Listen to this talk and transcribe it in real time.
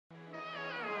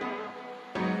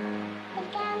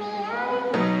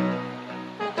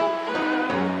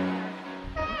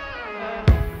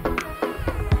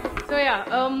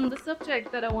The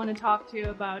subject that I want to talk to you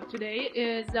about today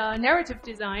is narrative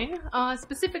design,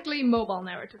 specifically mobile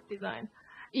narrative design.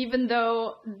 Even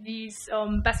though these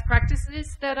best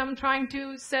practices that I'm trying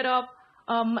to set up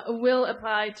will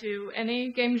apply to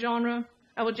any game genre,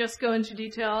 I will just go into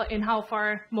detail in how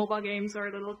far mobile games are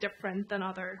a little different than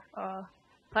other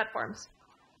platforms.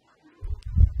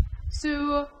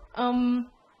 So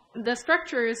the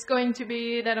structure is going to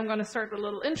be that I'm going to start with a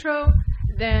little intro,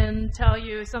 then tell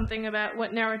you something about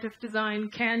what narrative design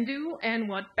can do and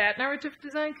what bad narrative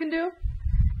design can do,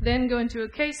 then go into a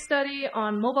case study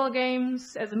on mobile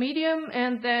games as a medium,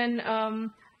 and then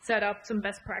set up some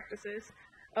best practices.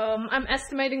 I'm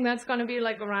estimating that's going to be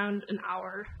like around an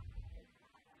hour.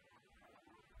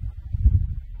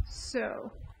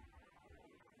 So,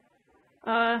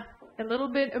 a little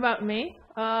bit about me.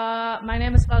 My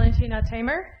name is Valentina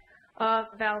Tamer,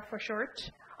 Val for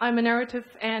short. I'm a narrative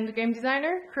and game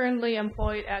designer, currently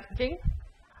employed at King.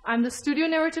 I'm the studio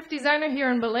narrative designer here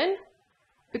in Berlin,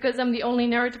 because I'm the only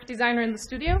narrative designer in the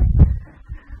studio.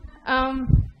 But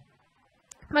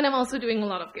I'm also doing a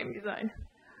lot of game design.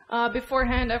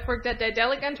 Beforehand, I've worked at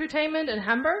DevDay Entertainment in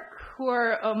Hamburg, who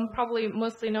are probably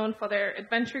mostly known for their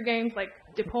adventure games like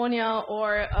Deponia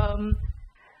or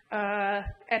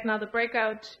Etna the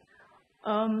Breakout.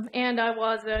 And I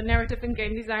was a narrative and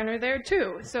game designer there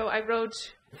too. So I wrote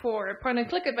for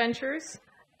point-and-click adventures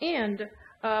and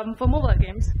for mobile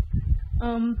games.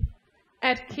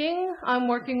 At King, I'm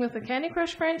working with the Candy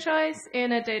Crush franchise,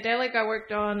 and at DevDay I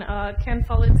worked on Ken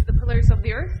Follett's The Pillars of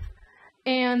the Earth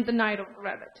and The Night of the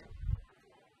Rabbit.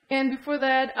 And before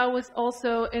that, I was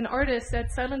also an artist at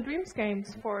Silent Dreams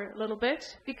Games for a little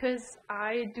bit, because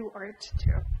I do art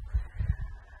too.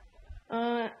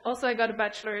 Also, I got a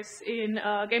bachelor's in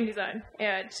game design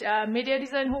at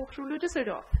Mediadesign Hochschule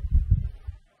Düsseldorf.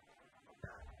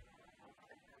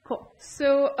 Cool.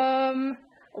 So,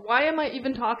 why am I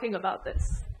even talking about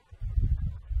this?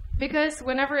 Because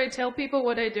whenever I tell people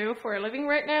what I do for a living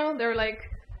right now, they're like,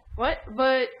 what?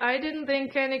 But I didn't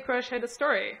think Candy Crush had a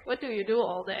story. What do you do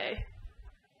all day?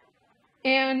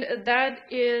 And that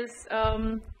is,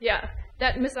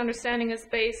 that misunderstanding is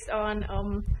based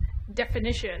on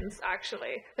definitions,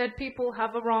 actually. That people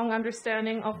have a wrong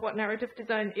understanding of what narrative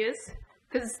design is,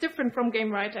 because it's different from game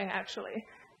writing, actually.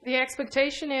 The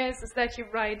expectation is that you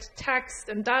write text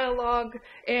and dialogue,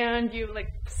 and you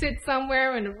like sit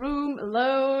somewhere in a room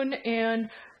alone, and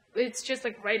it's just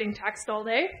like writing text all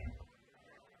day.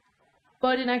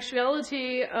 But in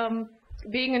actuality,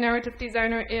 being a narrative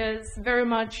designer is very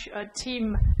much a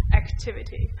team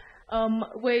activity,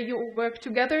 where you work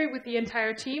together with the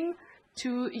entire team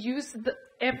to use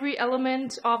every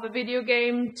element of a video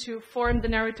game to form the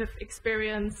narrative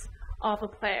experience of a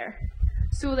player.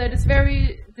 So that is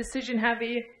very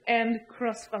decision-heavy and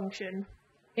cross-function.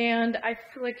 And I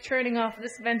feel like turning off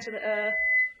this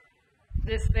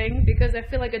this thing, because I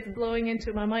feel like it's blowing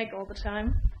into my mic all the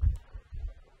time.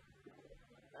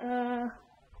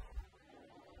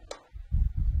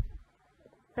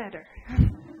 Better.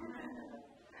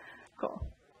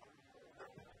 Cool.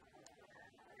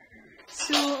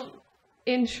 So,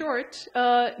 in short,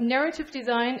 narrative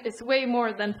design is way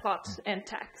more than plot and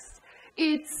text.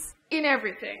 It's in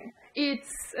everything.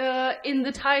 It's in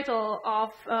the title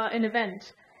of an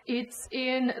event. It's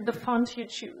in the font you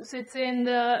choose. It's in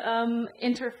the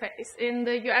interface, in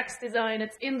the UX design.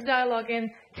 It's in the dialogue, in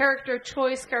character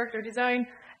choice, character design,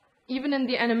 even in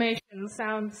the animation,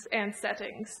 sounds, and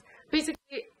settings.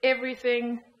 Basically,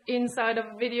 everything inside of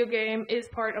a video game is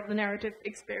part of the narrative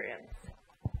experience.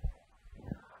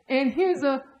 And here's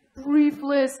a brief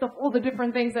list of all the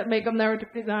different things that make up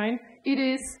narrative design. It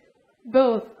is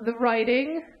both the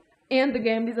writing and the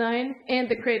game design and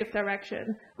the creative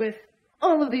direction with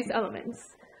all of these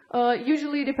elements.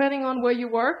 Usually, depending on where you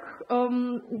work,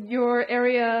 your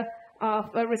area of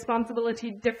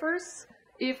responsibility differs.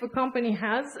 If a company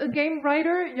has a game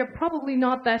writer, you're probably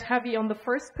not that heavy on the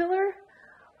first pillar,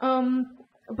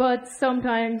 but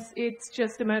sometimes it's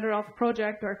just a matter of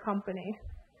project or company.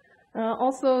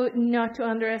 Also, not to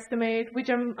underestimate, which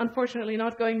I'm unfortunately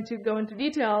not going to go into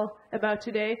detail about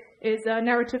today, is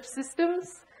narrative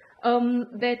systems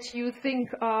that you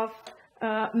think of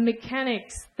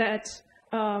mechanics that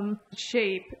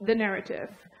shape the narrative.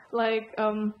 Like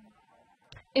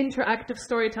interactive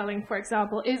storytelling, for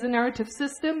example, is a narrative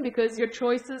system because your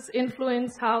choices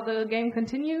influence how the game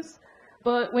continues.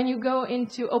 But when you go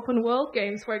into open world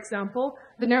games, for example,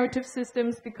 the narrative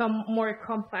systems become more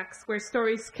complex, where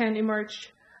stories can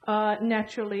emerge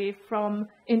naturally from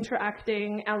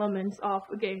interacting elements of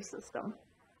a game system.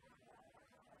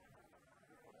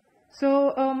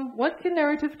 So what can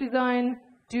narrative design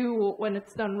do when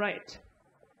it's done right.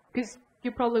 Because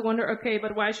you probably wonder, okay,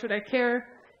 but why should I care?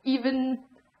 Even,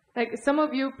 like, some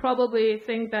of you probably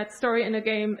think that story in a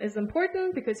game is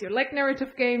important because you like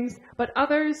narrative games, but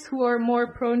others who are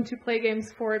more prone to play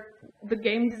games for the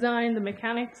game design, the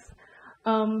mechanics,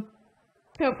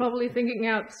 you're probably thinking,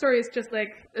 yeah, story is just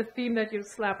like a theme that you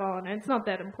slap on, and it's not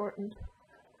that important.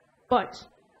 But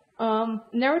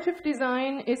narrative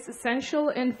design is essential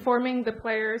in forming the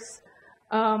player's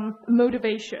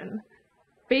motivation.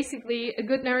 Basically, a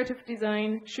good narrative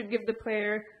design should give the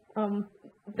player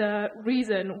the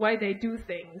reason why they do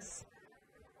things.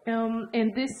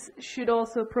 And this should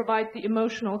also provide the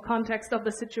emotional context of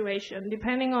the situation.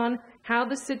 Depending on how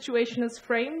the situation is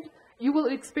framed, you will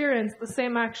experience the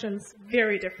same actions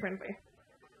very differently.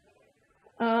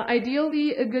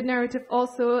 Ideally, a good narrative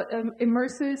also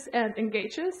immerses and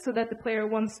engages so that the player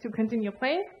wants to continue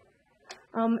playing.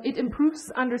 It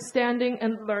improves understanding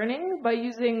and learning by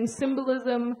using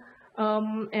symbolism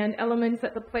and elements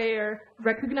that the player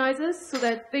recognizes so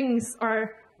that things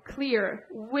are clear,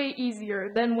 way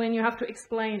easier than when you have to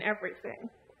explain everything.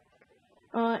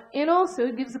 And also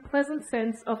it gives a pleasant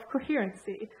sense of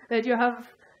coherency, that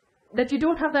you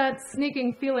don't have that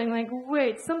sneaking feeling like,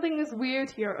 wait, something is weird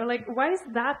here, or like, why is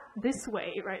that this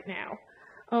way right now?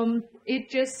 It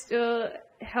just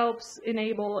helps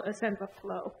enable a sense of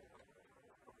flow.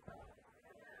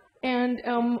 And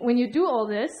when you do all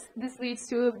this, this leads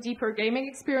to a deeper gaming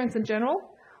experience in general,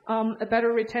 a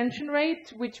better retention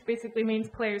rate, which basically means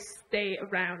players stay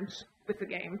around with the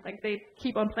game, like they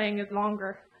keep on playing it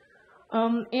longer.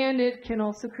 And it can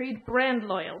also create brand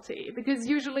loyalty, because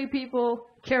usually people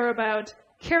care about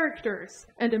characters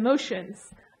and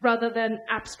emotions rather than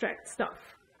abstract stuff.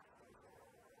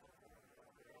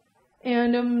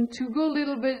 And to go a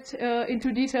little bit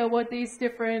into detail what these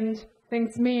different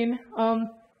things mean,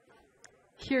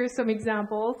 here are some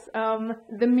examples.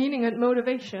 The meaning and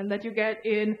motivation that you get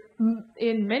in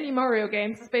many Mario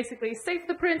games is basically save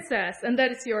the princess, and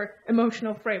that is your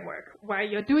emotional framework, why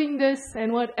you're doing this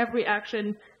and what every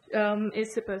action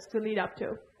is supposed to lead up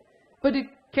to. But it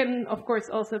can, of course,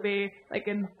 also be like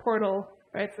in Portal,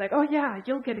 right? It's like, oh yeah,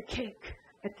 you'll get a cake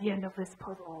at the end of this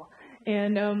puzzle.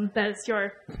 And that's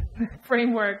your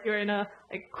framework. You're in a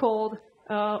cold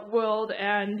world,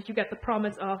 and you get the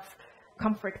promise of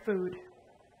comfort food.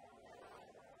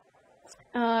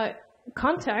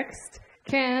 Context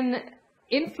can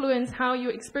influence how you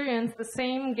experience the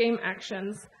same game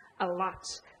actions a lot.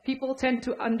 People tend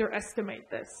to underestimate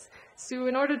this. So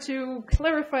in order to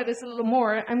clarify this a little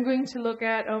more, I'm going to look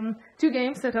at two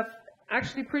games that have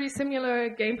actually pretty similar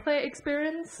gameplay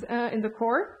experience in the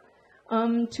core.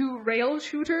 Two rail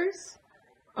shooters,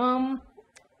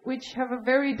 which have a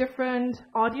very different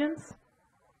audience,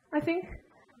 I think.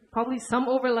 Probably some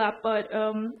overlap, but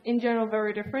in general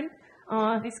very different.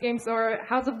 These games are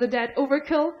House of the Dead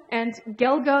Overkill and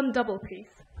Gelgun Double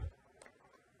Piece.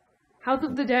 House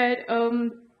of the Dead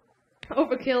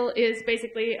Overkill is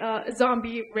basically a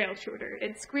zombie rail shooter.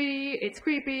 It's greedy, it's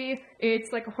creepy,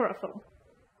 it's like a horror film.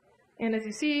 And as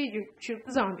you see, you shoot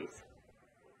the zombies.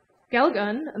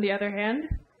 Gelgun, on the other hand,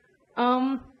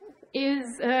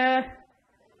 is,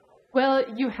 well,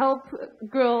 you help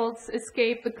girls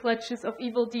escape the clutches of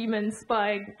evil demons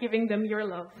by giving them your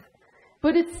love.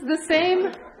 But it's the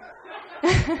same,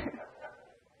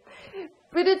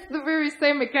 but it's the very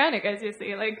same mechanic, as you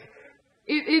see. Like,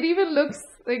 it even looks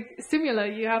like similar.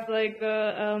 You have like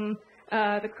the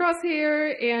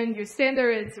crosshair, and you stand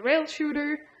there as a rail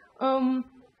shooter.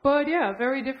 But yeah,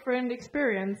 very different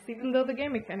experience, even though the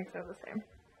game mechanics are the same.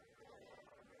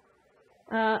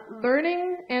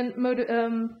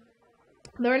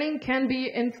 Learning can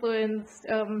be influenced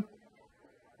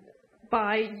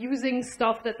by using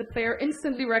stuff that the player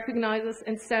instantly recognizes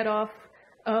instead of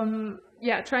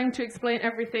trying to explain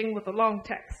everything with a long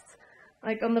text.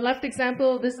 Like on the left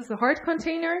example, this is a heart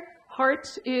container.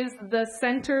 Heart is the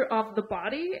center of the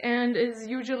body and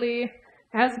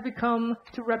has become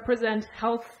to represent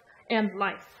health and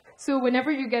life. So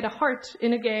whenever you get a heart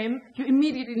in a game, you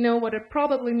immediately know what it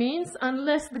probably means,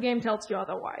 unless the game tells you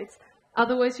otherwise.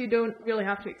 Otherwise, you don't really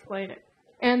have to explain it.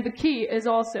 And the key is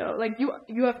also, like,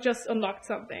 you have just unlocked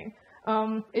something.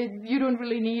 You don't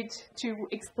really need to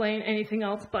explain anything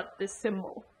else but this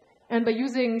symbol. And by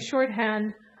using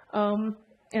shorthand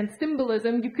and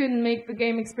symbolism, you can make the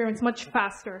game experience much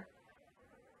faster.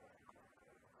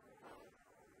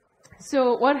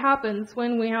 So what happens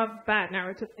when we have bad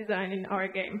narrative design in our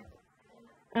game?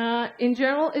 In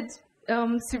general, it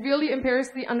severely impairs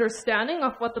the understanding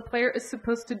of what the player is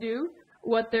supposed to do,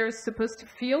 what they're supposed to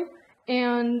feel,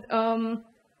 and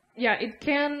yeah, it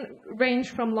can range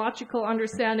from logical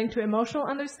understanding to emotional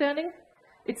understanding.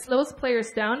 It slows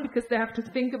players down because they have to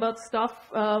think about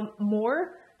stuff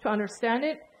more to understand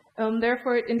it.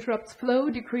 Therefore, it interrupts flow,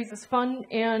 decreases fun,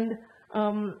 and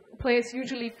players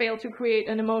usually fail to create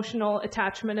an emotional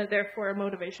attachment and therefore a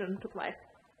motivation to play.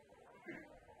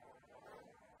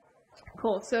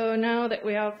 Cool, so now that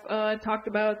we have talked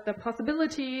about the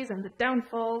possibilities and the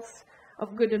downfalls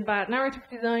of good and bad narrative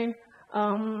design,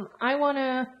 I want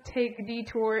to take a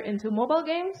detour into mobile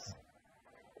games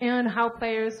and how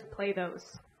players play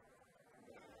those.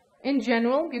 In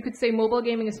general, you could say mobile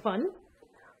gaming is fun,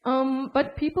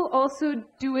 but people also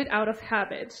do it out of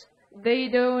habit. They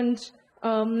don't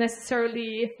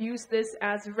necessarily use this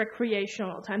as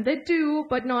recreational time. They do,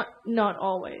 but not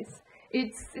always.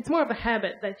 It's more of a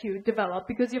habit that you develop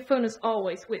because your phone is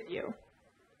always with you.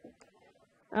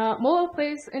 Mobile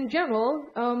players in general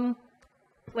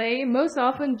play most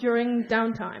often during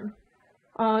downtime,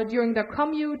 during their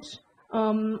commute,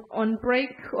 on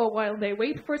break or while they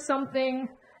wait for something,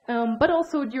 but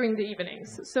also during the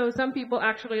evenings. So some people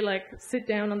actually like sit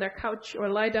down on their couch or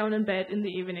lie down in bed in the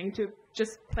evening to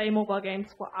just play mobile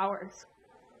games for hours.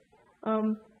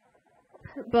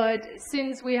 But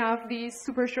since we have these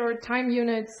super short time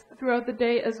units throughout the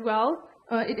day as well,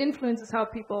 it influences how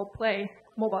people play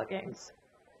mobile games.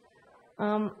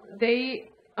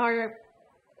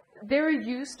 They're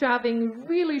used to having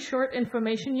really short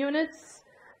information units,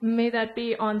 may that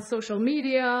be on social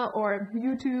media or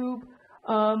YouTube,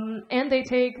 and they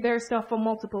take their stuff from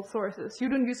multiple sources. You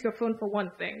don't use your phone for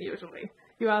one thing, usually.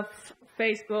 You have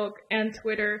Facebook and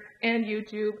Twitter and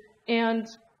YouTube and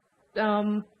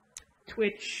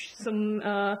Twitch, some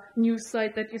news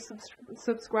site that you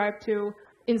subscribe to,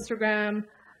 Instagram,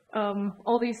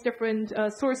 all these different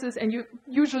sources, and you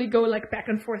usually go like back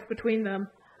and forth between them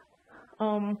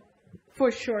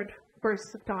for short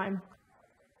bursts of time.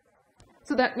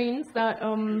 So that means that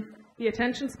the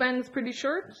attention span is pretty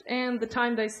short, and the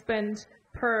time they spend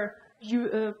per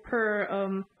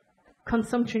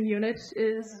consumption unit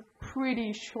is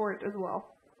pretty short as well.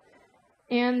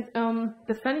 And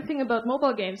the funny thing about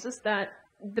mobile games is that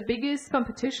the biggest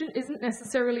competition isn't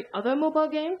necessarily other mobile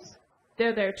games.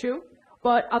 They're there too.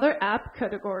 But other app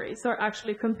categories are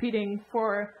actually competing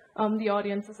for the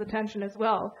audience's attention as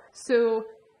well. So,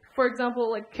 for example,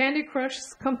 like Candy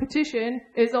Crush's competition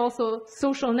is also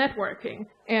social networking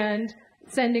and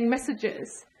sending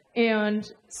messages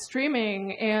and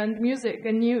streaming and music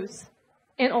and news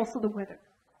and also the weather.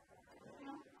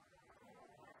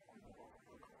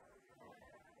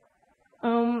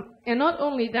 And not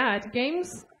only that,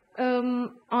 games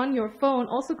on your phone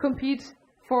also compete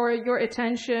for your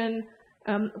attention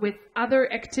with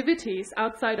other activities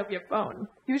outside of your phone.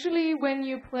 Usually when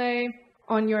you play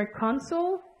on your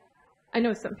console, I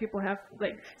know some people have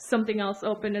like something else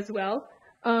open as well,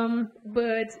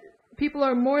 but people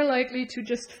are more likely to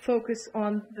just focus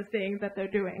on the thing that they're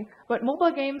doing. But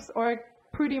mobile games are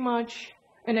pretty much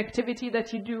an activity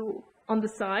that you do on the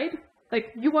side.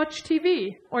 Like you watch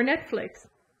TV or Netflix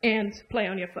and play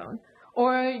on your phone.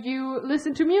 Or you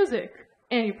listen to music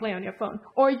and you play on your phone.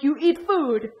 Or you eat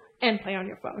food and play on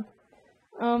your phone.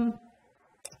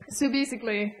 So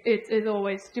basically, it is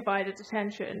always divided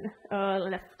attention,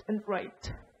 left and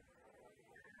right.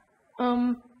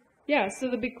 Yeah, so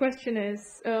the big question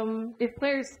is, if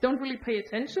players don't really pay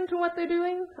attention to what they're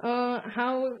doing,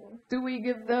 how do we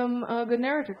give them a good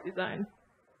narrative design?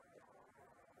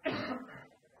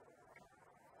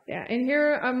 Yeah, and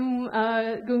here I'm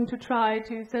going to try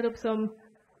to set up some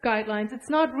guidelines. It's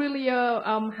not really a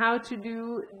how to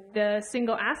do the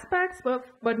single aspects,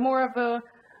 but more of a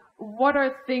what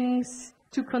are things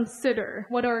to consider,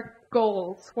 what are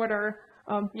goals, what are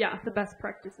the best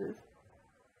practices.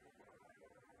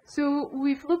 So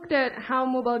we've looked at how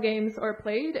mobile games are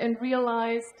played and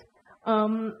realized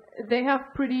they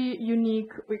have pretty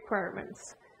unique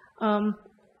requirements.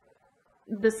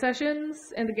 The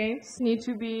sessions and the games need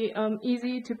to be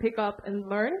easy to pick up and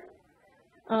learn.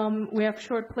 We have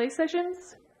short play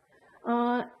sessions,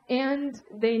 and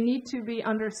they need to be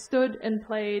understood and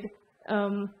played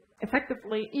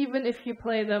effectively, even if you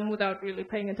play them without really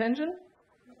paying attention.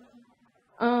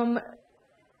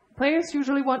 Players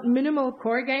usually want minimal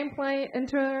core gameplay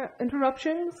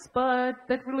interruptions, but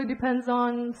that really depends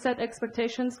on set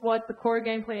expectations, what the core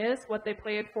gameplay is, what they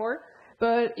play it for.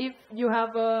 But if you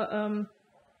have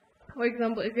for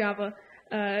example, if you have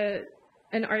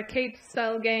an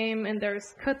arcade-style game and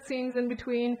there's cutscenes in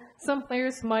between, some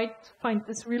players might find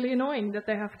this really annoying that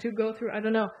they have to go through,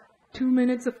 2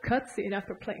 minutes of cutscene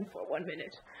after playing for 1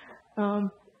 minute.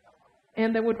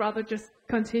 And they would rather just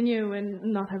continue and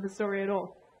not have a story at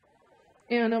all.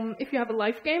 And if you have a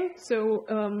live game, so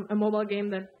a mobile game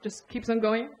that just keeps on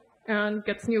going and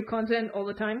gets new content all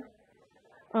the time,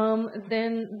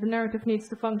 then the narrative needs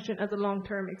to function as a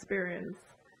long-term experience,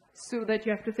 so that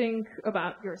you have to think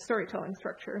about your storytelling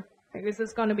structure. Like, is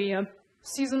this going to be a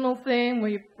seasonal thing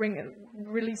where you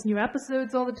release new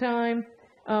episodes all the time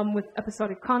with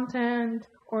episodic content?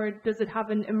 Or does it have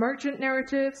an emergent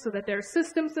narrative so that there are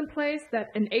systems in place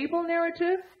that enable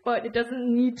narrative, but it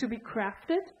doesn't need to be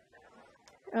crafted?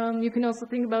 You can also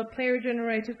think about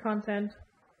player-generated content.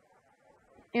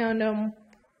 And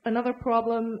another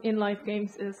problem in live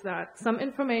games is that some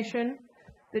information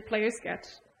the players get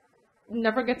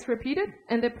never gets repeated,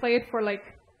 and they play it for like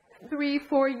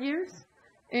 3-4 years,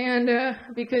 and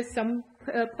because some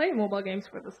play mobile games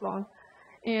for this long.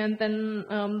 And then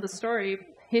the story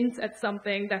hints at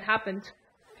something that happened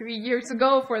 3 years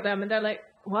ago for them, and they're like,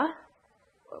 what?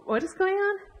 What is going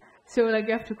on? So like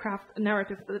you have to craft a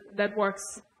narrative that works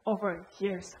over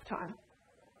years of time.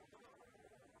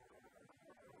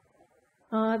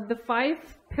 The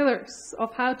 5 pillars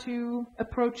of how to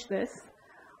approach this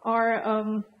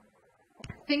are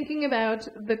thinking about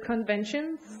the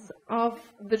conventions of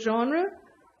the genre,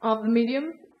 of the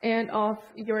medium, and of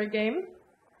your game.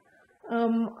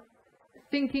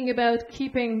 Thinking about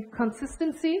keeping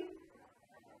consistency,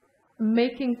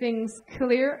 making things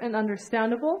clear and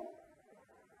understandable,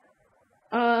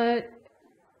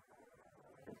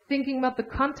 thinking about the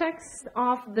context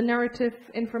of the narrative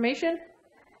information,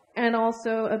 and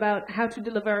also about how to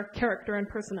deliver character and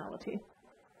personality.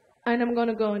 And I'm going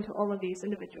to go into all of these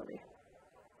individually.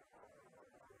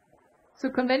 So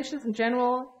conventions in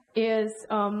general is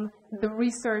the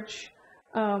research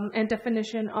and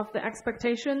definition of the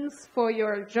expectations for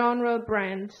your genre,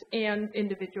 brand, and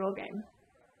individual game.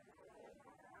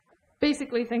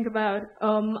 Basically think about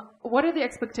what are the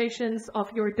expectations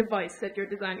of your device that you're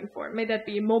designing for. May that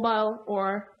be mobile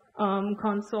or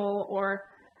console or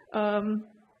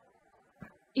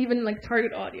even like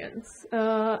target audience.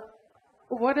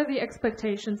 What are the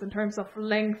expectations in terms of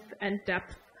length and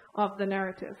depth of the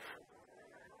narrative?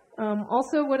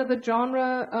 Also, what are the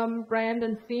genre, brand,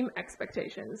 and theme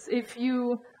expectations? If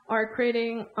you are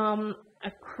creating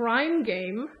a crime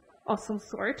game of some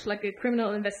sort, like a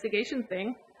criminal investigation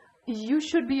thing, you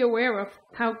should be aware of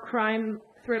how crime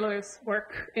thrillers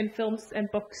work in films and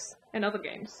books and other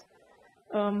games.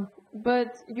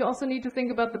 But you also need to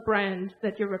think about the brand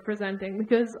that you're representing,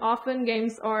 because often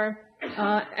games are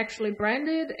actually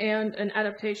branded and an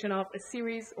adaptation of a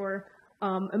series or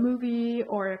a movie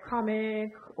or a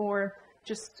comic or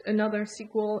just another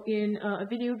sequel in a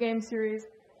video game series,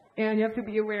 and you have to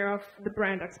be aware of the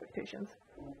brand expectations.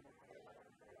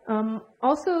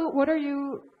 Also, what are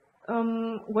you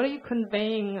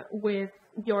conveying with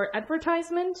your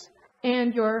advertisement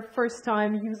and your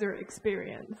first-time user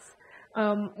experience?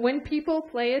 When people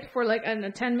play it for like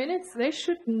 10 minutes, they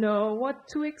should know what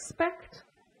to expect.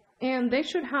 And they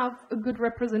should have a good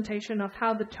representation of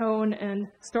how the tone and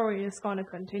story is going to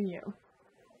continue.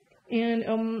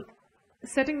 And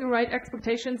setting the right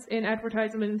expectations in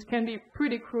advertisements can be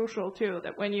pretty crucial too.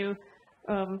 That when you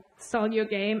sell your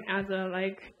game as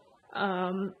a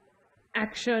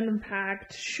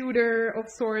action-packed shooter of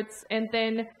sorts, and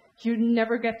then you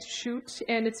never get to shoot,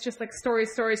 and it's just like story,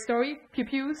 story, story, pew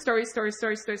pew, story, story,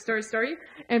 story, story, story, story,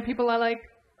 and people are like,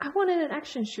 I wanted an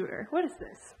action shooter. What is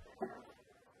this?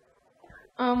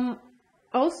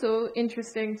 Also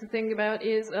interesting to think about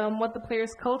is what the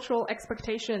player's cultural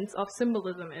expectations of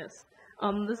symbolism is.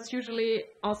 This is usually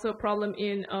also a problem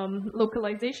in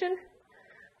localization,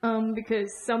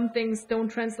 because some things don't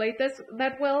translate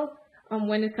that well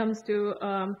when it comes to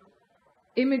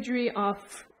imagery of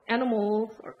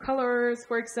animals or colors,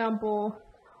 for example,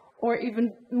 or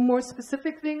even more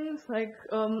specific things like,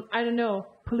 I don't know,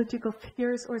 political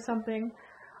figures or something.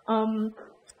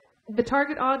 The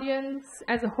target audience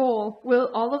as a whole, will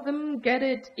all of them get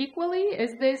it equally?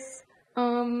 Is this,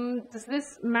 does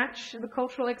this match the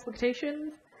cultural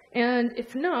expectations? And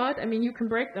if not, I mean, you can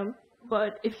break them,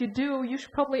 but if you do, you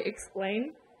should probably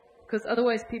explain, because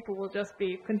otherwise people will just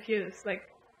be confused, like,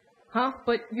 huh?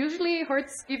 But usually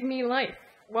hearts give me life.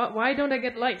 Why don't I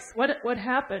get lice? What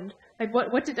happened? Like,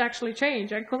 what did actually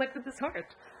change? I collected this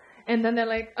heart. And then they're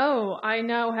like, oh, I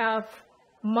now have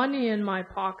money in my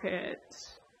pocket.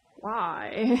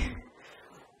 Why?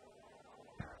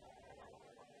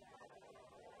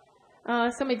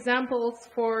 Some examples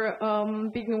for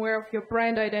being aware of your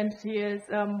brand identity is,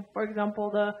 for example,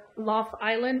 the Love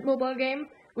Island mobile game,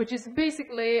 which is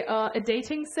basically a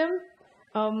dating sim.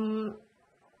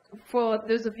 For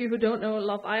those of you who don't know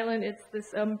Love Island, it's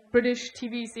this British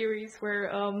TV series where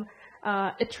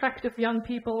attractive young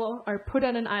people are put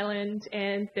on an island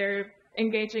and they're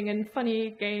engaging in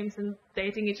funny games and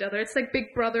dating each other. It's like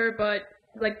Big Brother, but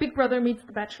like Big Brother meets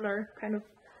The Bachelor, kind of.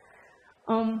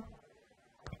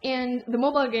 And the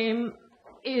mobile game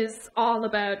is all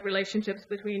about relationships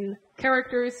between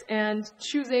characters and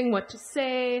choosing what to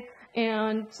say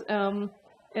and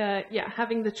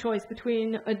having the choice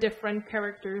between different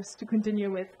characters to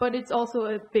continue with. But it's also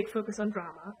a big focus on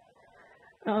drama.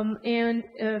 And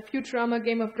Futurama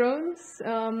Game of Thrones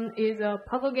is a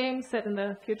puzzle game set in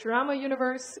the Futurama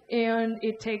universe, and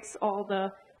it takes all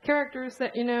the characters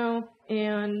that you know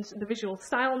and the visual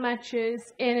style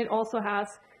matches, and it also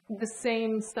has the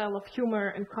same style of humor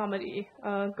and comedy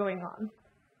going on.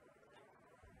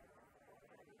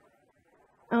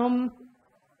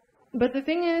 But the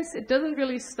thing is, it doesn't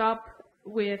really stop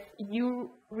with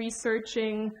you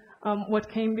researching what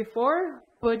came before,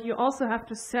 but you also have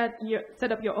to set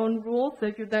up your own rules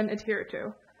that you then adhere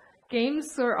to.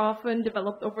 Games are often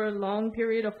developed over a long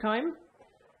period of time,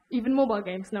 even mobile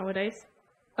games nowadays,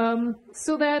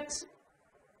 so that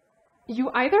you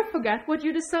either forget what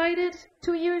you decided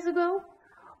 2 years ago,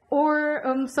 or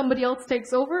somebody else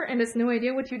takes over and has no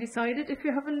idea what you decided if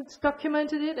you haven't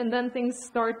documented it, and then things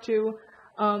start to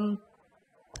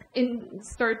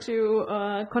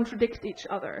contradict each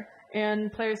other.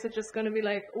 And players are just going to be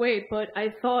like, wait, but I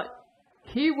thought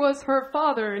he was her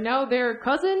father, now they're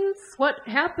cousins? What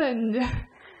happened?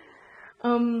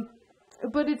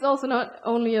 But it's also not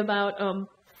only about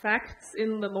facts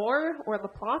in the lore or the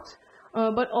plot,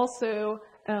 but also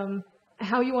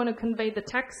how you want to convey the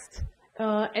text,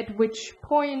 at which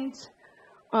point,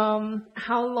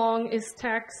 how long is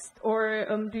text, or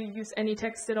do you use any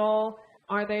text at all?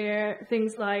 Are there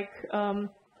things like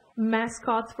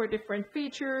mascots for different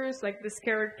features, like this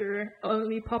character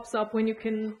only pops up when you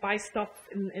can buy stuff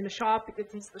in a shop because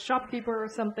he's the shopkeeper or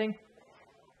something.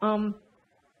 And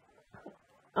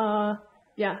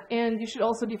you should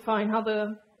also define how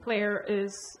the player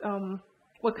is,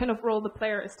 what kind of role the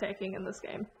player is taking in this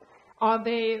game. Are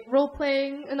they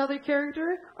role-playing another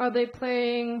character? Are they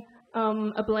playing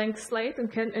a blank slate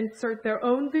and can insert their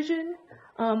own vision?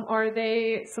 Are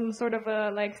they some sort of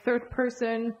a like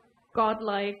third-person,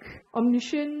 godlike,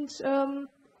 omniscient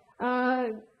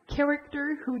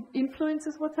character who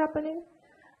influences what's happening?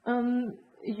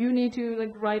 You need to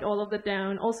like write all of that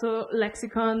down. Also,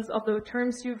 lexicons of the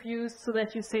terms you've used so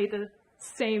that you say the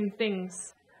same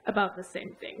things about the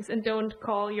same things, and don't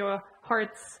call your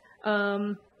hearts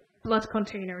blood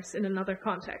containers in another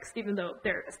context, even though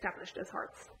they're established as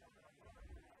hearts.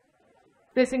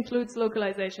 This includes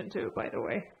localization too, by the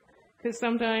way. Because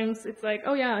sometimes it's like,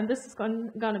 oh yeah, and this is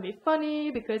gonna be funny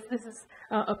because this is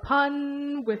a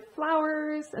pun with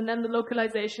flowers, and then the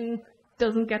localization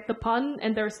doesn't get the pun,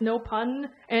 and there's no pun,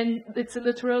 and it's a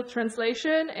literal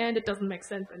translation, and it doesn't make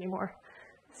sense anymore.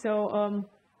 So,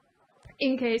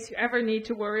 in case you ever need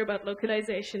to worry about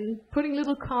localization, putting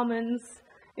little comments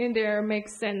in there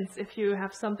makes sense if you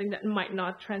have something that might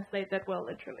not translate that well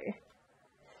literally.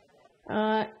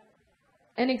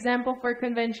 An example for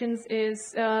conventions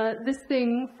is this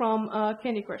thing from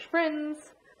Candy Crush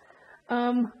Friends,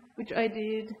 which I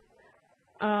did.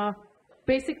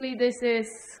 Basically, this is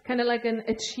kind of like an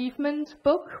achievement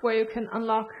book where you can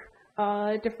unlock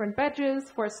different badges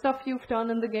for stuff you've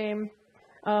done in the game.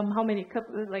 How many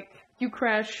you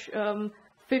crash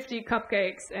 50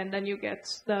 cupcakes, and then you get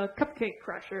the Cupcake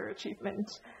Crasher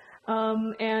achievement.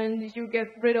 And you get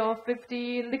rid of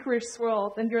 50 licorice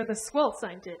swirls, and you're the swirl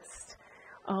scientist.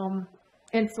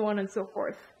 And so on and so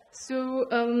forth. So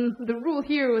the rule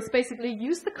here was basically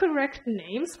use the correct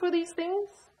names for these things.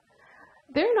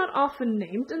 They're not often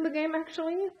named in the game,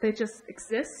 actually. They just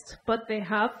exist, but they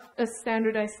have a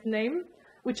standardized name,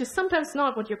 which is sometimes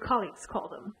not what your colleagues call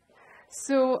them.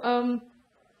 So,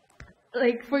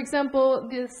 like, for example,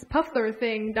 this puffler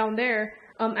thing down there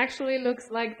actually looks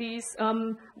like these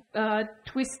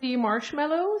twisty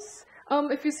marshmallows,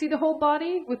 if you see the whole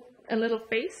body with a little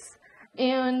face.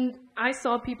 And I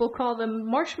saw people call them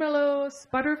marshmallows,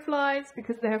 butterflies,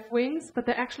 because they have wings, but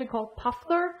they're actually called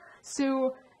puffler.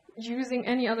 So using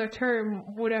any other term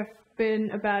would have been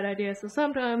a bad idea. So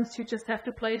sometimes you just have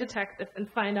to play detective and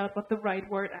find out what the right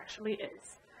word actually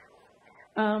is.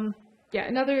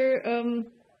 Another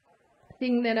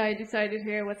thing that I decided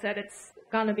here was that it's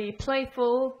gonna be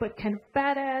playful, but kind of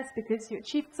badass because you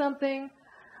achieved something.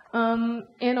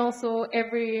 And also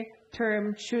every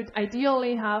term should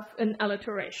ideally have an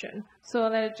alliteration, so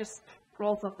that it just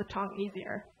rolls off the tongue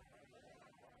easier.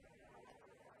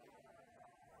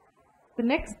 The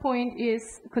next point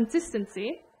is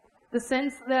consistency, the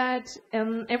sense that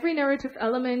every narrative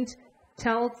element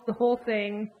tells the whole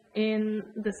thing in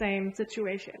the same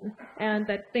situation, and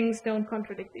that things don't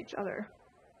contradict each other.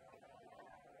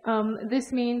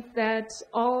 This means that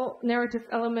all narrative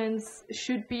elements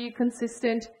should be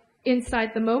consistent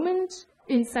inside the moment,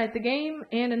 inside the game,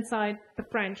 and inside the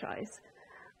franchise.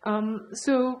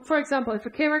 So, for example, if a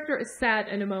character is sad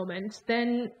in a moment,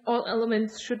 then all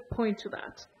elements should point to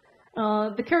that.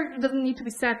 The character doesn't need to be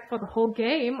sad for the whole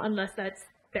game, unless that's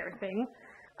their thing.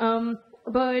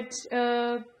 But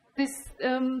this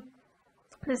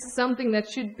is something that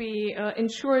should be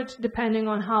ensured depending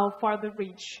on how far the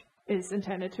reach is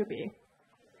intended to be.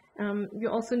 You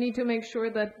also need to make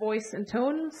sure that voice and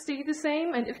tone stay the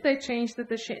same, and if they change, that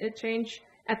they change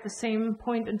at the same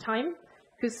point in time.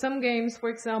 Because some games, for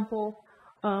example,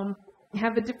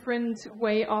 have a different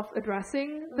way of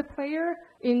addressing the player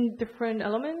in different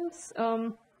elements.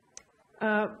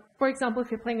 For example,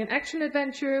 if you're playing an action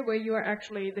adventure where you are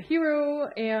actually the hero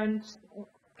and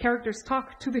characters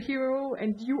talk to the hero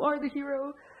and you are the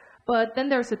hero, but then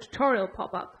there's a tutorial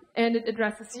pop-up and it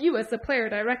addresses you as the player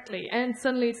directly, and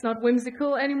suddenly it's not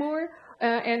whimsical anymore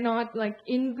and not like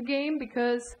in the game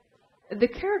because the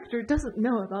character doesn't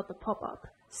know about the pop-up.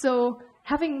 So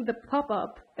having the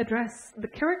pop-up address the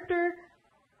character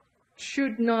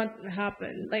should not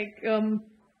happen. Like,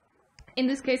 in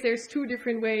this case, there's two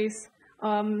different ways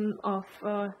of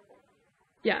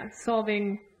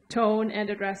solving tone and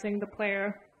addressing the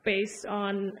player based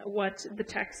on what the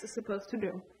text is supposed to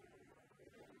do.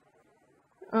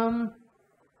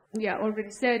 Already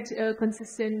said,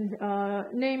 consistent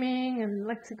naming and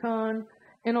lexicon,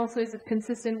 and also is it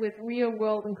consistent with real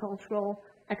world and cultural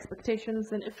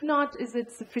expectations, and if not, is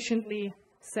it sufficiently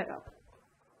set up?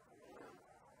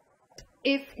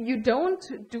 If you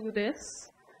don't do this,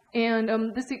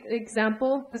 and this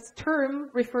example, this term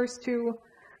refers to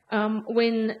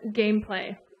when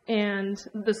gameplay and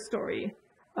the story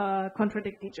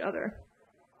contradict each other.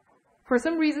 For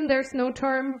some reason, there's no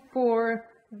term for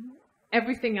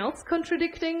everything else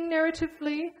contradicting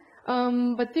narratively,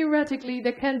 but theoretically,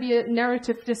 there can be a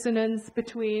narrative dissonance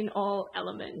between all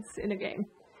elements in a game.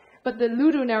 But the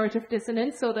ludonarrative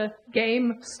dissonance, so the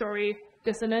game story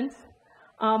dissonance,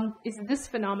 is this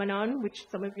phenomenon, which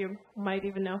some of you might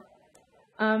even know.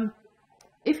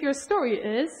 If your story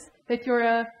is that you're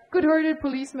a good-hearted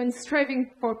policeman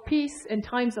striving for peace in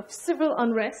times of civil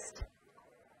unrest,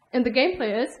 and the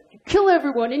gameplay is you kill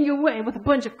everyone in your way with a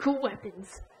bunch of cool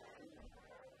weapons,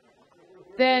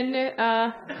 then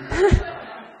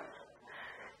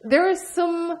there is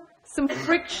some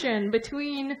friction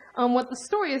between what the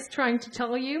story is trying to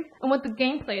tell you and what the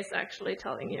gameplay is actually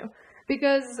telling you.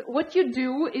 Because what you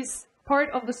do is part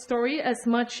of the story as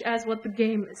much as what the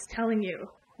game is telling you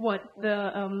what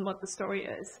the story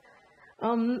is.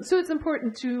 So it's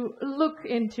important to look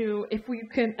into if we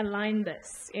can align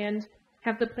this and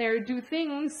have the player do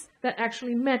things that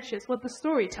actually matches what the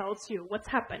story tells you, what's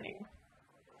happening.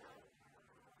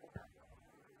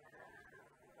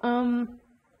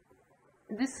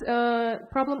 This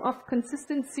problem of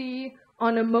consistency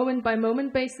on a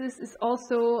moment-by-moment basis is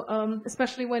also,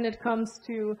 especially when it comes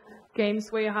to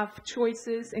games where you have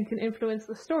choices and can influence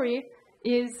the story,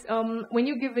 is when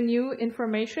you give a new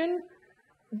information,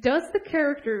 does the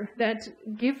character that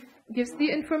gives the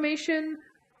information,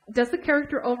 does the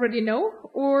character already know,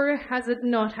 or has it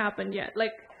not happened yet?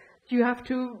 Like, you have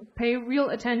to pay real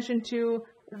attention to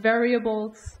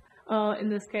variables in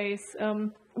this case,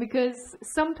 because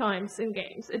sometimes in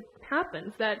games it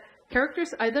happens that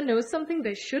characters either know something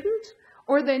they shouldn't,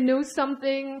 or they know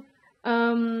something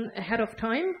ahead of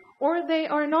time, or they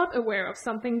are not aware of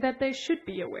something that they should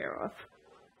be aware of.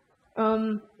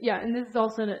 And this is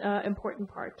also an important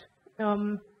part.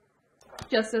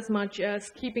 Just as much as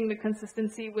keeping the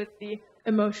consistency with the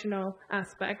emotional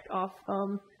aspect of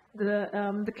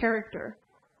the character.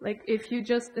 Like, if you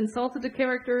just insulted the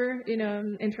character in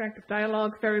an interactive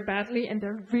dialogue very badly and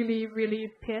they're really, really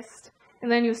pissed,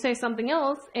 and then you say something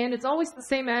else and it's always the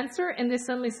same answer and they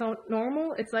suddenly sound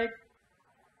normal, it's like,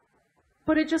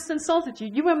 but it just insulted you.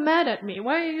 You were mad at me.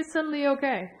 Why are you suddenly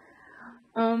okay?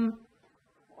 The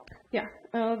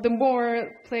more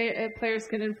players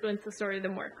can influence the story, the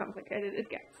more complicated it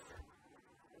gets.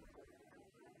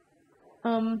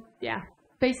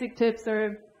 Basic tips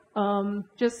are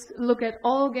just look at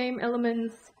all game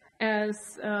elements as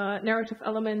narrative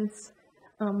elements,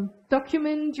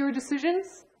 document your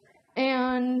decisions,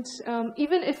 and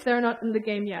even if they're not in the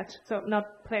game yet, so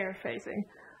not player-facing,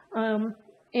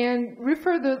 and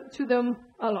refer to them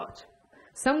a lot.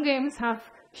 Some games have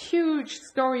huge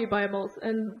story bibles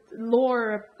and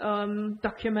lore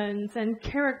documents and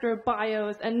character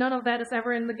bios, and none of that is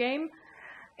ever in the game.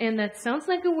 And that sounds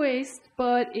like a waste,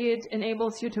 but it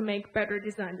enables you to make better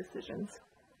design decisions.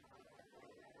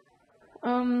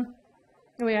 Oh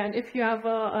yeah, and if you have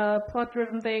a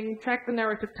plot-driven thing, track the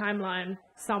narrative timeline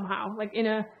somehow, like in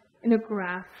a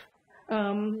graph.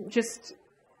 Just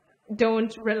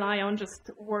don't rely on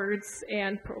just words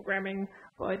and programming,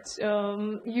 but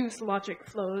use logic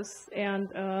flows and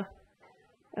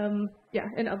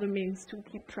and other means to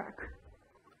keep track.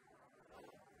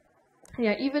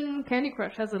 Yeah, even Candy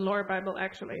Crush has a lore Bible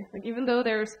actually. Like even though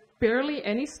there's barely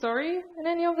any story in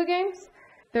any of the games,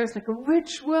 there's like a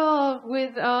rich world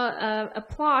with a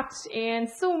plot and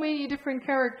so many different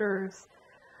characters.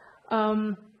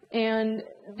 And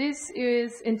this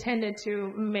is intended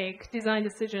to make design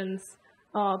decisions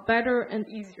better and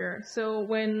easier. So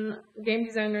when game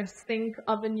designers think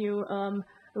of a new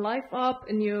life up,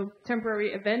 a new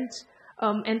temporary event,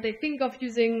 and they think of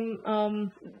using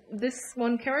this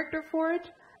one character for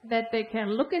it, that they can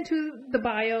look into the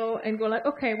bio and go like,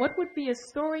 okay, what would be a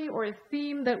story or a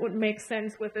theme that would make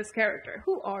sense with this character?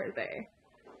 Who are they?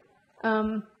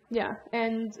 Yeah,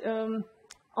 and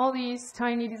all these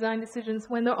tiny design decisions,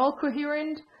 when they're all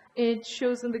coherent, it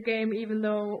shows in the game even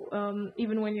though,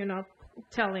 even when you're not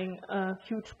telling a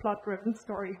huge plot-driven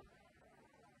story.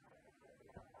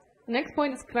 The next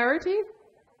point is clarity.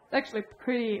 It's actually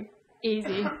pretty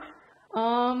easy.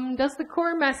 Does the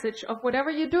core message of whatever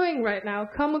you're doing right now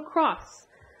come across?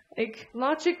 Like,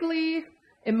 logically,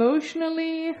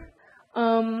 emotionally,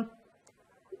 from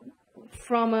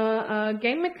a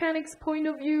game mechanics point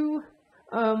of view,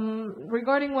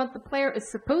 regarding what the player is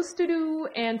supposed to do,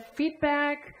 and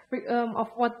feedback of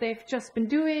what they've just been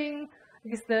doing.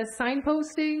 Is the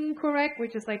signposting correct,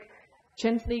 which is like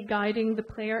gently guiding the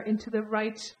player into the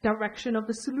right direction of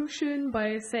the solution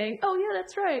by saying, oh yeah,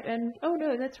 that's right, and oh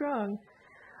no, that's wrong.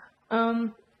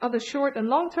 Are the short and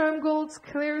long-term goals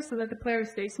clear so that the player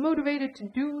stays motivated to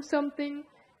do something?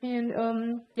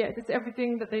 And yeah, does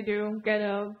everything that they do get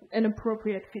an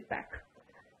appropriate feedback?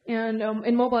 And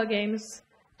in mobile games,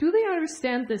 do they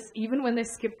understand this even when they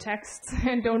skip text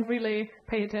and don't really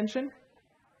pay attention?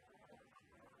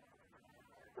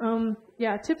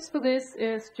 Yeah, tips for this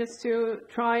is just to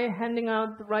try handing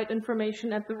out the right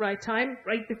information at the right time,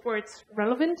 right before it's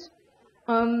relevant.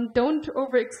 Don't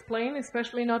over-explain,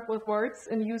 especially not with words,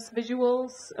 and use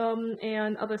visuals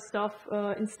and other stuff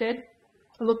instead.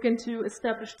 Look into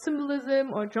established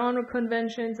symbolism or genre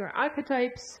conventions or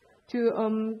archetypes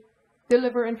to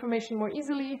deliver information more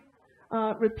easily.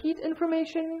 Repeat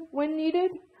information when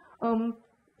needed,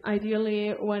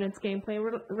 ideally when it's gameplay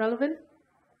relevant,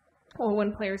 or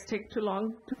when players take too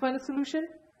long to find a solution.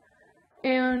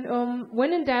 And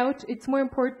when in doubt, it's more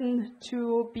important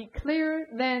to be clear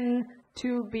than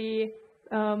to be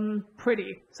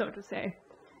pretty, so to say.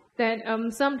 That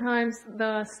sometimes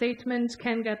the statement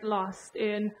can get lost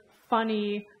in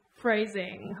funny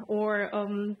phrasing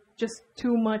or just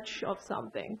too much of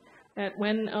something. That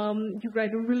when you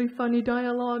write a really funny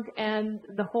dialogue and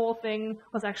the whole thing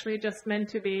was actually just meant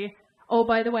to be, oh,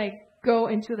 by the way, go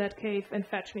into that cave and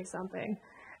fetch me something.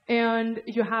 And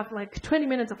you have like 20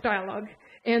 minutes of dialogue.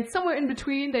 And somewhere in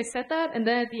between they said that, and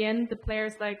then at the end the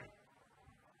player's like,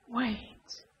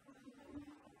 wait.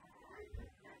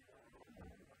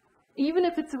 Even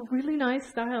if it's a really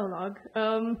nice dialogue,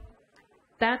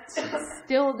 that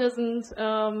still doesn't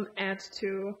add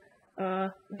to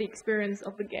the experience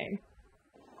of the game.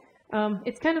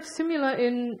 It's kind of similar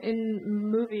in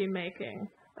movie making,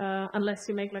 unless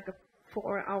you make like a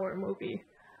 4-hour movie,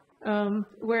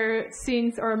 where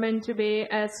scenes are meant to be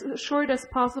as short as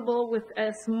possible with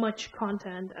as much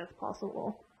content as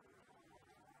possible.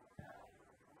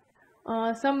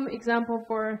 Some example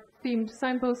for themed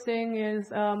signposting is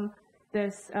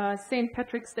this St.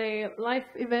 Patrick's Day live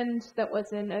event that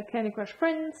was in Candy Crush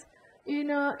Friends in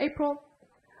April.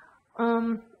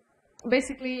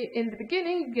 Basically, in the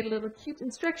beginning, you get a little cute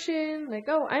instruction, like,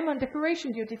 oh, I'm on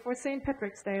decoration duty for St.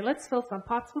 Patrick's Day. Let's fill some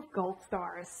pots with gold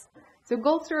stars. So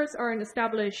gold stars are an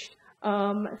established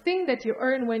thing that you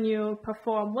earn when you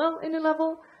perform well in a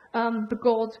level. The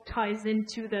gold ties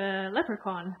into the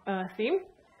leprechaun theme.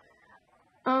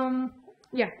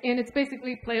 Yeah, and it's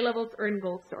basically play levels earn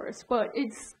gold stars, but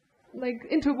it's like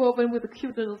interwoven with a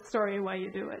cute little story while you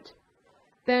do it.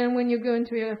 Then when you go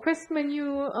into your quest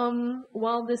menu,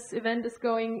 while this event is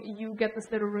going, you get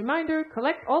this little reminder,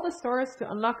 collect all the stars to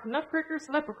unlock Nutcracker's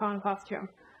leprechaun costume.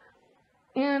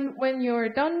 And when you're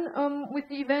done with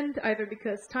the event, either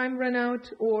because time ran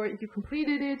out or you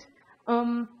completed it,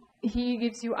 he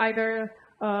gives you either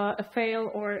a fail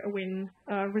or a win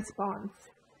response.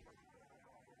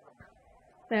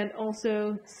 That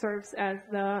also serves as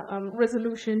the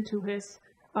resolution to his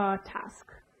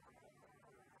task.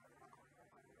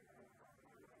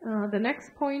 The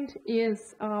next point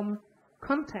is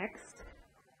context.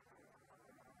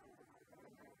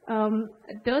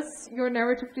 Does your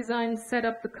narrative design set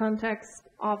up the context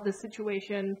of the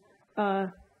situation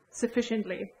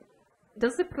sufficiently?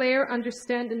 Does the player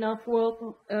understand enough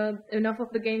of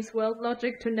the game's world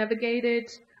logic to navigate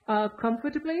it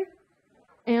comfortably?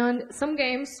 And some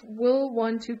games will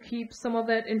want to keep some of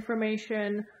that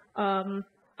information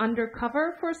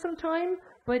undercover for some time,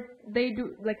 but they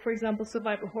do, like for example,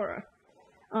 survival horror.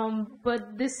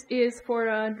 But this is for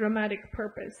a dramatic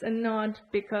purpose and not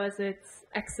because it's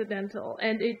accidental.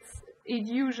 And it's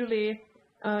usually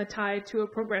tied to a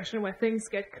progression where things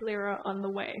get clearer on the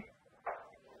way.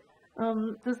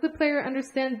 Does the player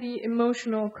understand the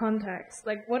emotional context?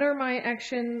 Like, what do my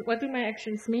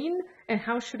actions mean, and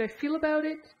how should I feel about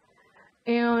it?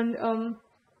 And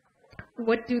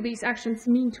what do these actions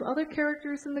mean to other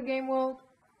characters in the game world?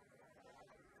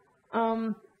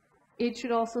 It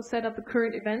should also set up the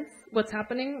current events, what's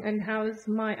happening, and how is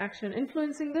my action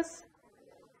influencing this?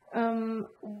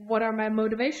 What are my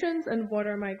motivations, and what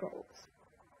are my goals?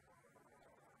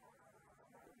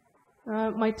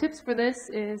 My tips for this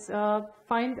is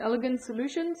find elegant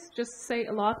solutions, just say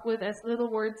a lot with as little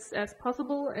words as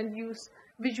possible, and use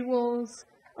visuals,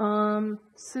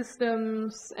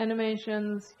 systems,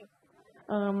 animations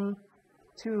to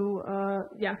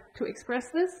express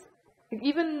this.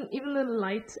 Even the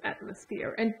light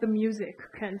atmosphere and the music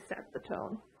can set the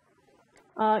tone.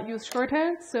 Use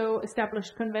shorthand, so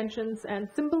established conventions and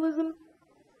symbolism.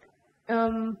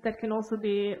 That can also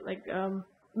be like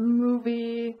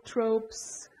movie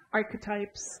tropes,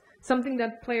 archetypes, something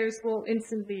that players will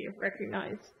instantly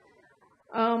recognize.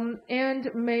 And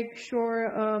make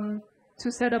sure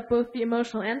to set up both the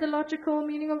emotional and the logical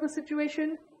meaning of the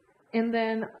situation. And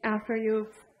then after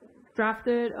you've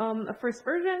drafted a first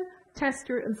version, test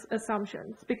your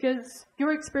assumptions, because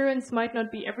your experience might not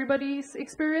be everybody's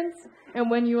experience. And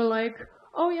when you're like,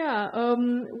 oh yeah,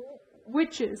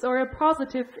 witches are a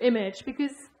positive image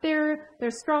because they're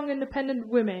strong, independent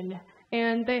women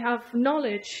and they have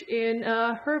knowledge in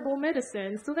herbal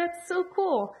medicine, so that's so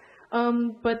cool.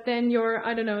 But then your,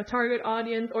 I don't know, target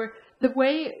audience or the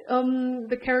way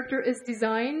the character is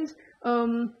designed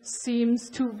seems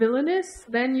too villainous,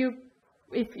 then you,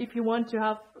 if you want to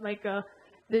have like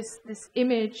this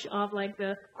image of like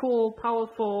the cool,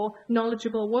 powerful,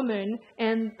 knowledgeable woman,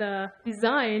 and the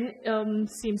design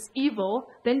seems evil,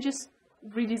 then just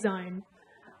redesign.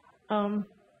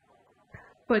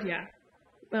 But yeah,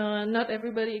 not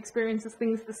everybody experiences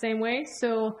things the same way,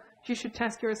 so you should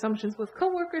test your assumptions with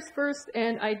coworkers first,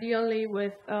 and ideally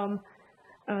with a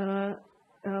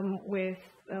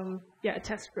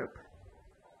test group.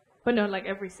 But not like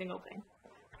every single thing,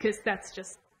 because that's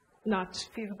just not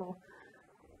feasible.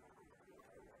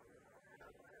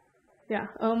 Yeah,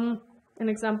 an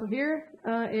example here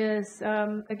is,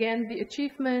 again, the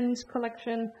achievement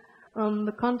collection.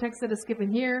 The context that is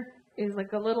given here is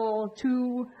like a little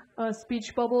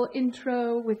speech bubble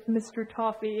intro with Mr.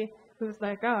 Toffee, who's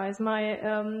like, as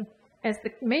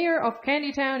the mayor of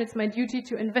Candytown, it's my duty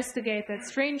to investigate that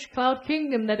strange cloud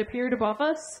kingdom that appeared above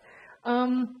us.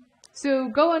 So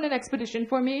go on an expedition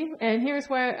for me, and here's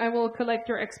where I will collect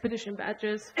your expedition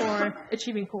badges for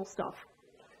achieving cool stuff.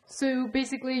 So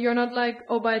basically, you're not like,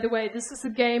 oh, by the way, this is a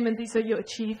game and these are your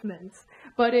achievements.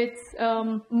 But it's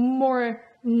more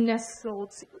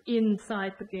nestled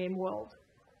inside the game world.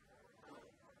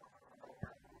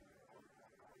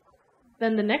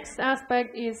 Then the next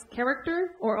aspect is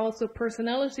character, or also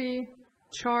personality,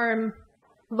 charm,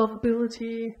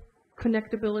 lovability,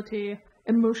 connectability,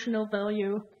 emotional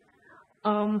value.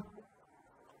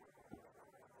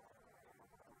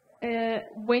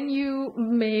 When you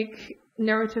make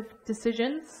narrative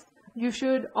decisions, you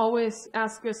should always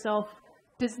ask yourself,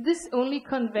 does this only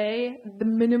convey the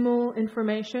minimal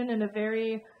information in a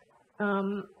very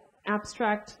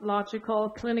abstract, logical,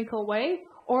 clinical way,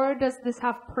 or does this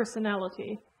have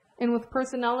personality? And with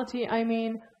personality, I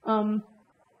mean,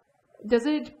 does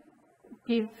it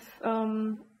give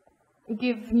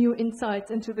new insights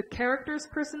into the character's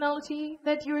personality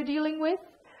that you're dealing with?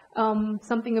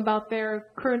 Something about their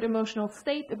current emotional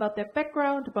state, about their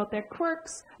background, about their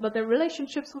quirks, about their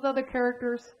relationships with other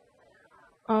characters.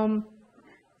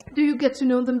 Do you get to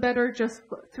know them better just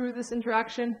through this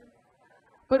interaction?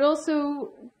 But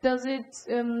also, does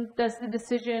the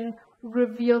decision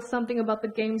reveal something about the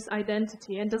game's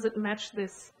identity, and does it match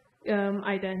this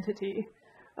identity?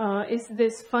 Is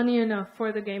this funny enough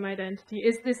for the game identity?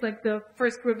 Is this like the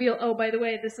first reveal, oh, by the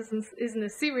way, this isn't a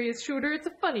serious shooter, it's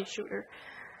a funny shooter?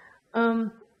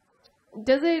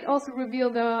 Does it also reveal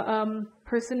the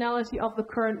personality of the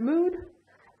current mood?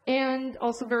 And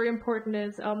also very important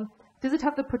is, does it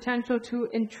have the potential to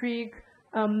intrigue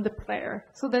the player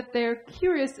so that they're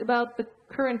curious about the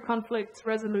current conflict's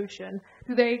resolution?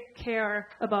 Do they care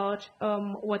about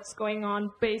what's going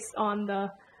on based on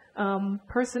the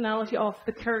personality of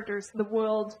the characters, the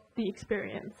world, the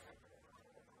experience?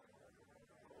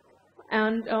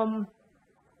 And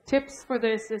tips for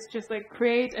this is just like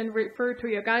create and refer to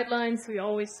your guidelines so you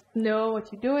always know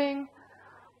what you're doing.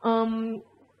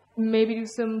 Maybe do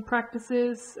some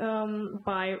practices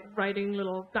by writing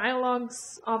little dialogues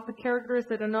of the characters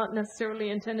that are not necessarily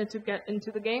intended to get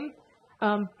into the game.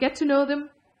 Get to know them.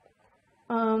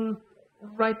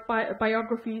 Write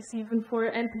biographies even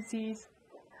for NPCs.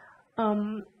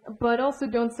 But also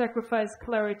don't sacrifice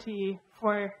clarity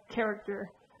for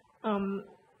character.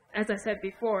 As I said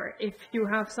before, if you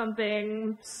have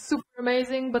something super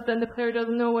amazing, but then the player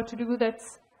doesn't know what to do,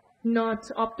 that's not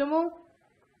optimal.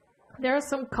 There are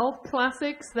some cult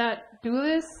classics that do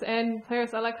this, and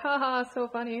players are like, haha, so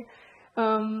funny.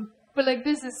 But like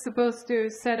this is supposed to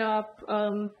set up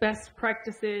best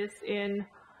practices in,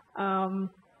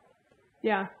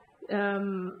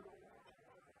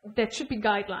 that should be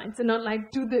guidelines, and not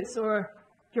like, do this or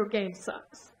your game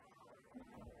sucks.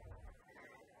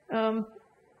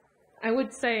 I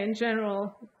would say in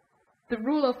general, the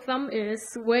rule of thumb is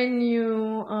when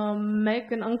you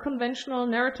make an unconventional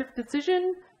narrative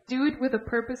decision, do it with a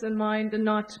purpose in mind and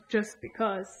not just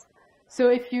because. So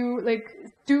if you like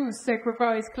do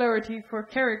sacrifice clarity for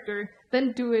character,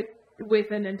 then do it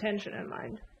with an intention in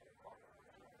mind.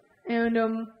 And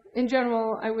in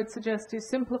general, I would suggest to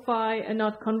simplify and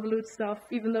not convolute stuff,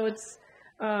 even though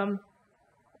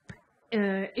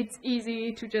it's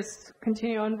easy to just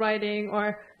continue on writing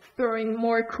or throwing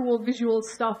more cool visual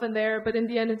stuff in there, but in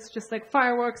the end it's just like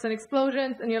fireworks and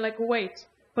explosions, and you're like, wait,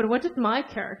 but what did my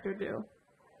character do?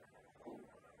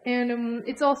 And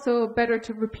it's also better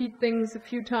to repeat things a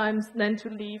few times than to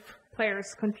leave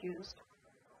players confused.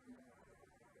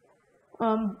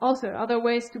 Also, other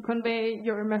ways to convey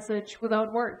your message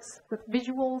without words, with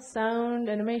visual, sound,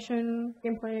 animation,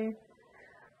 gameplay.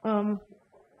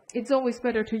 It's always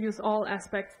better to use all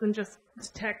aspects than just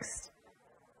text.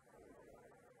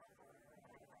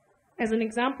 As an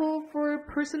example for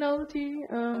personality,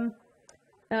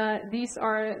 these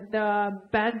are the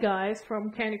bad guys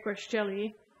from Candy Crush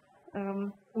Jelly,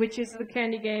 which is the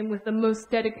candy game with the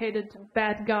most dedicated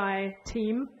bad guy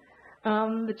team.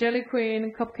 The Jelly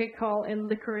Queen, Cupcake Call, and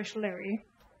Licorice Larry.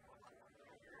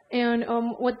 And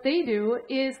what they do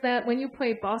is that when you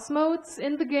play boss modes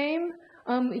in the game,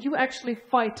 you actually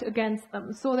fight against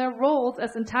them. So their roles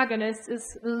as antagonists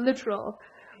is literal.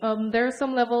 There are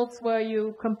some levels where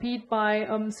you compete by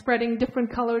spreading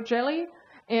different colored jelly,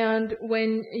 and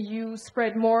when you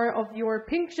spread more of your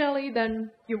pink jelly, then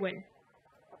you win.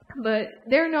 But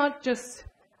they're not just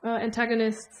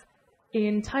antagonists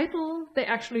in title, they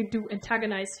actually do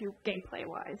antagonize you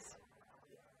gameplay-wise.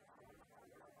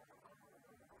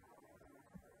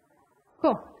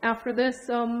 Cool. After this,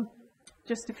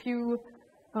 just a few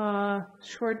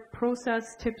short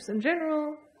process tips in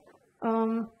general.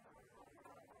 A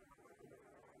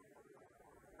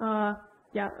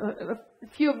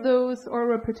few of those are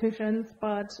repetitions,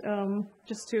 but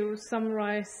just to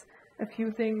summarize a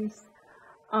few things.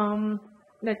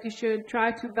 That you should try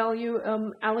to value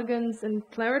elegance and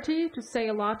clarity to say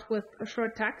a lot with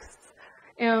short texts,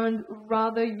 and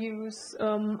rather use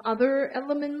other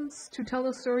elements to tell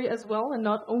a story as well, and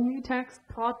not only text,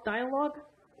 plot, dialogue.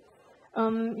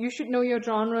 You should know your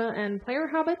genre and player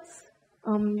habits.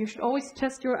 You should always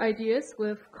test your ideas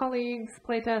with colleagues,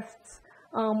 playtests,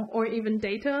 or even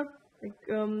data. Like,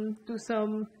 do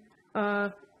some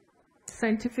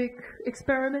scientific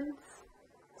experiments.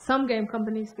 Some game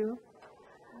companies do.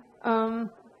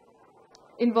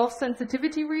 Involve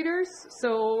sensitivity readers,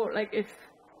 so like if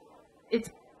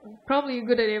it's probably a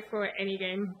good idea for any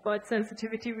game, but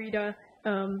sensitivity reader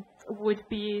would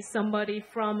be somebody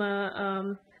from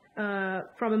a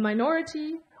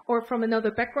minority or from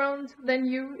another background than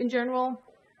you in general,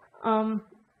 who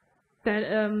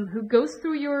goes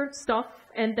through your stuff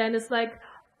and then is like,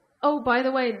 oh, by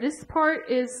the way, this part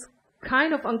is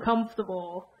kind of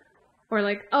uncomfortable, or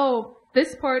like, oh,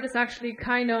 this part is actually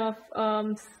kind of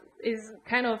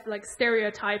like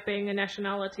stereotyping a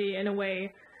nationality in a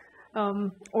way,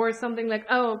 or something like,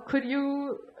 oh, could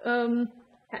you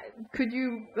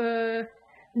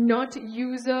not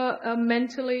use a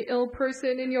mentally ill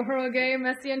person in your horror game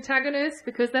as the antagonist,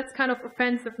 because that's kind of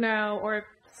offensive now, or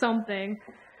something.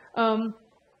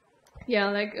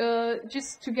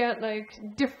 Just to get like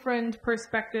different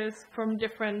perspectives from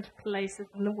different places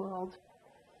in the world.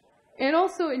 And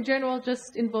also, in general,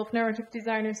 just involve narrative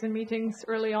designers in meetings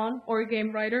early on, or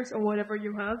game writers, or whatever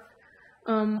you have.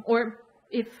 Or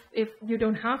if you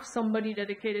don't have somebody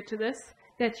dedicated to this,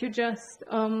 that you just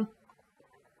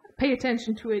pay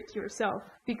attention to it yourself.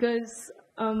 Because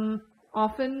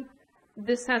often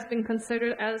this has been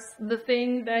considered as the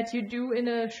thing that you do in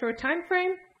a short time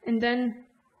frame, and then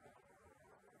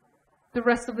the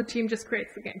rest of the team just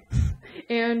creates the game.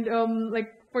 And like,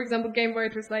 for example, game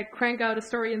writers like crank out a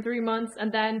story in 3 months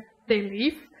and then they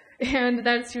leave, and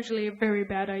that's usually a very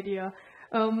bad idea.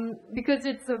 Because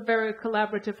it's a very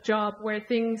collaborative job where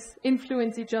things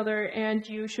influence each other, and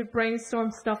you should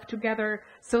brainstorm stuff together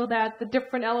so that the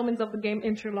different elements of the game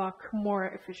interlock more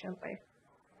efficiently.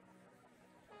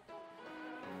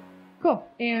 Cool,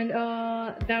 and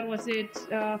that was it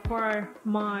for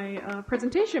my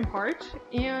presentation part,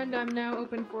 and I'm now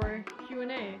open for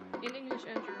Q&A in English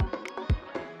and German.